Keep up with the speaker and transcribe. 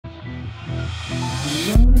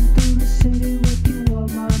Rolling through the city with you on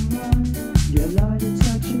my mind. Your light and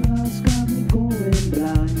touch, your eyes got me going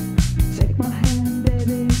blind. Take my hand,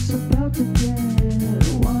 baby, it's about to get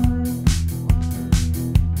wild.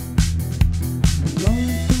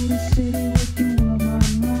 Rolling through the city with you on my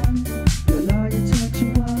mind. Your light and touch,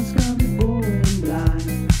 your eyes got me going blind.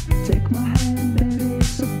 Take my hand, baby,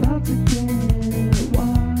 it's about to get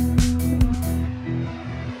wild.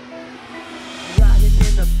 Riding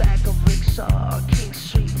in the back of Rickshaw, King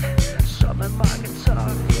Street, strumming my guitar,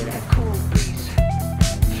 feel that cool breeze.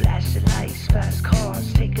 Flashing lights, fast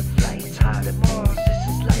cars, taking flights, high to Mars. This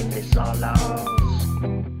is life, it's all ours.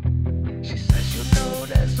 She says, you know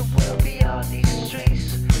there's a world beyond these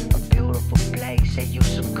streets, a beautiful place, and you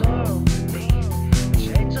should come with me.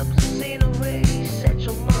 Change up the scenery, set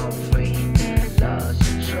your mind free. Love's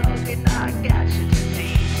a drug and I got you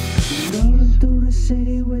disease. Rolling through the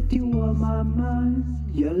city with you on my mind.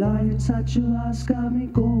 Your light and touch, your eyes got me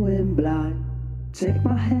going blind. Take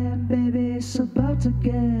my hand, baby, it's about to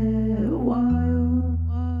get wild.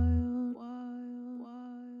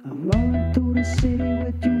 I'm rolling through the city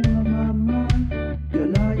with you on my mind. Your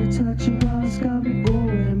light and touch, your eyes got me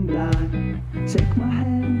going blind. Take my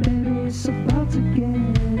hand, baby, it's about to get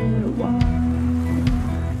wild.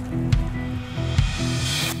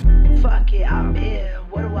 Fuck it, I'm here.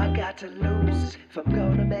 What do I got to lose? If I'm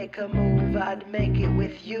gonna make a move, I'd make it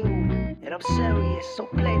with you. And I'm serious, so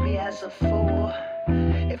play me as a fool.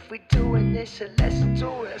 If we doing this, then let's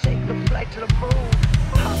do it. Take the flight to the moon.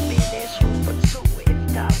 Hop in this room for two.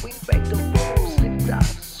 If not, we break the rules. Lift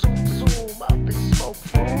off, zoom, zoom up and smoke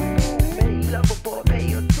boom. Many lovable, pay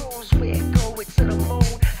your dues. We ain't going to the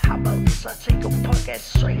moon. How about this? I take a punk ass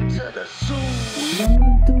straight to the zoo.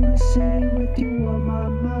 Rolling through the city with you on my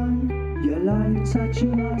mind. Your light touch,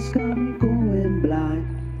 your eyes got me going blind.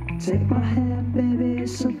 Take my hand, baby,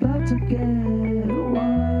 it's about to get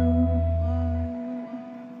wild.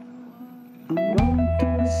 I'm rolling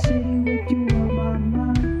through the city with you on my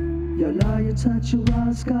mind. Your light touch, your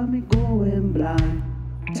eyes got me going blind.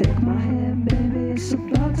 Take my hand, baby, it's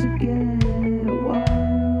about to get wild.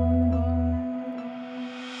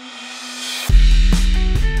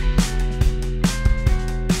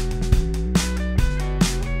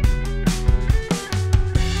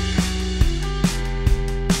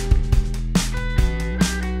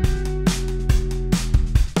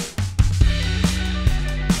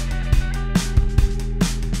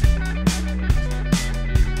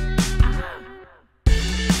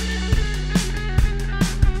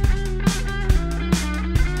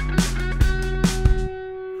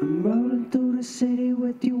 I'm rolling through the city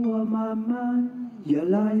with you on my mind. Your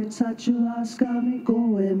light and touch, your eyes got me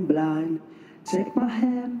going blind. Take my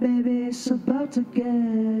hand, baby, it's about to get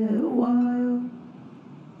wild.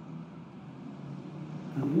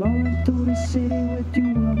 I'm rolling through the city with you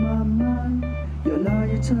on my mind. Your light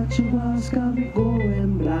and touch, your eyes got me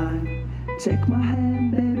going blind. Take my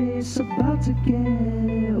hand, baby, it's about to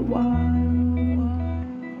get wild.